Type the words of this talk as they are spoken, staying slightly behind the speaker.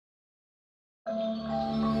Hello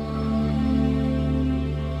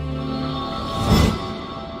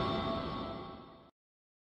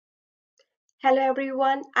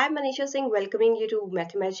everyone, I'm Manisha Singh welcoming you to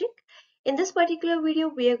Mathemagic. In this particular video,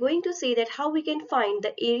 we are going to see that how we can find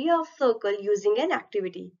the area of circle using an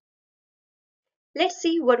activity. Let's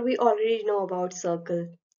see what we already know about circle.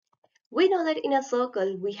 We know that in a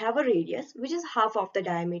circle, we have a radius which is half of the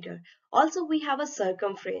diameter. Also, we have a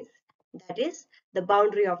circumference, that is the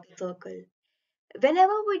boundary of the circle.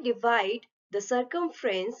 Whenever we divide the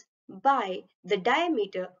circumference by the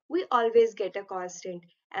diameter, we always get a constant,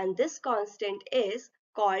 and this constant is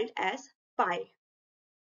called as pi.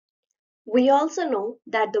 We also know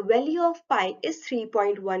that the value of pi is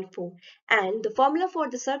 3.14 and the formula for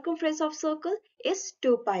the circumference of circle is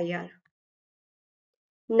 2 pi r.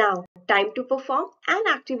 Now, time to perform an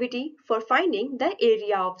activity for finding the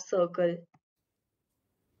area of circle.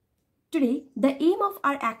 Today, the aim of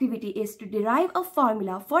our activity is to derive a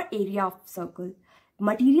formula for area of circle.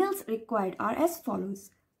 Materials required are as follows.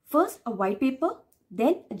 First, a white paper,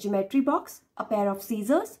 then a geometry box, a pair of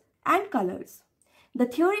scissors, and colors. The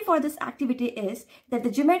theory for this activity is that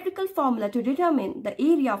the geometrical formula to determine the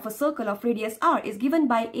area of a circle of radius r is given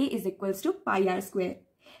by A is equals to pi r square.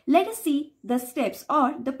 Let us see the steps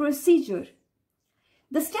or the procedure.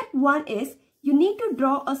 The step 1 is you need to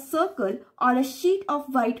draw a circle on a sheet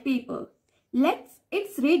of white paper. Let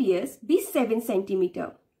its radius be 7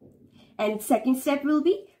 centimeter. And second step will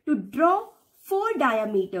be to draw 4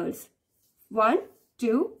 diameters. 1,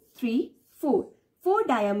 2, 3, 4. 4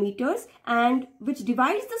 diameters and which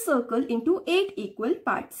divides the circle into 8 equal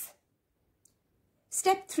parts.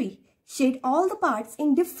 Step 3. Shade all the parts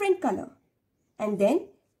in different color. And then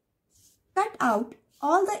cut out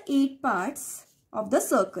all the 8 parts of the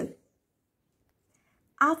circle.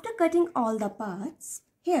 After cutting all the parts,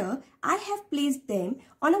 here I have placed them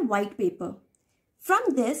on a white paper. From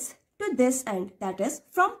this to this end, that is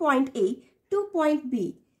from point A to point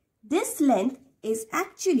B, this length is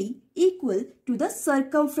actually equal to the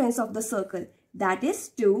circumference of the circle, that is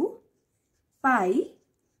 2 pi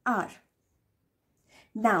r.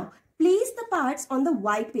 Now, place the parts on the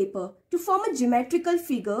white paper to form a geometrical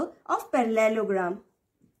figure of parallelogram.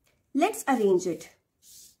 Let's arrange it.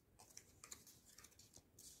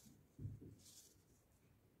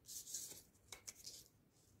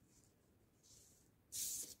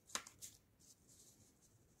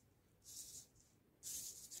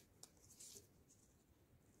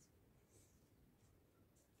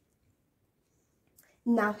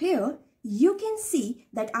 Now here you can see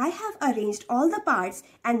that I have arranged all the parts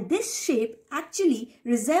and this shape actually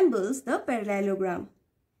resembles the parallelogram.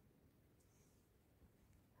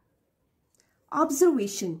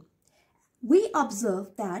 Observation. We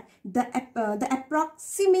observe that the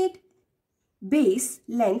approximate base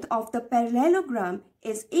length of the parallelogram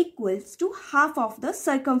is equals to half of the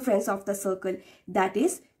circumference of the circle, that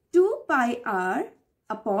is 2 pi r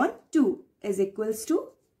upon 2 is equals to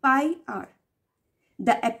pi r.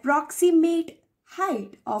 The approximate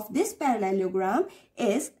height of this parallelogram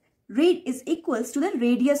is equals to the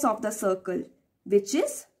radius of the circle, which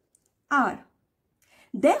is r.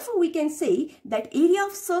 Therefore, we can say that area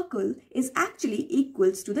of circle is actually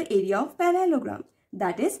equals to the area of parallelogram,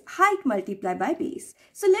 that is height multiplied by base.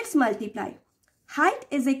 So let's multiply. Height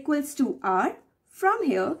is equals to r from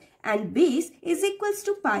here and base is equals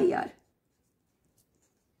to pi r.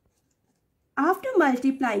 After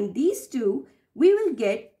multiplying these two, we will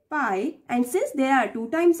get pi, and since there are 2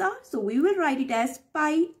 times r, so we will write it as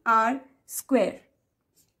pi r square.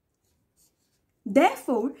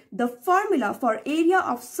 Therefore, the formula for area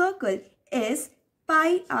of circle is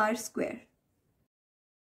pi r square.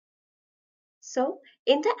 So,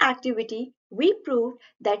 in the activity, we proved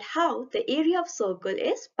that how the area of circle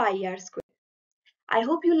is pi r square. I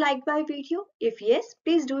hope you liked my video. If yes,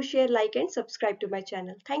 please do share, like and subscribe to my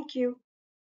channel. Thank you.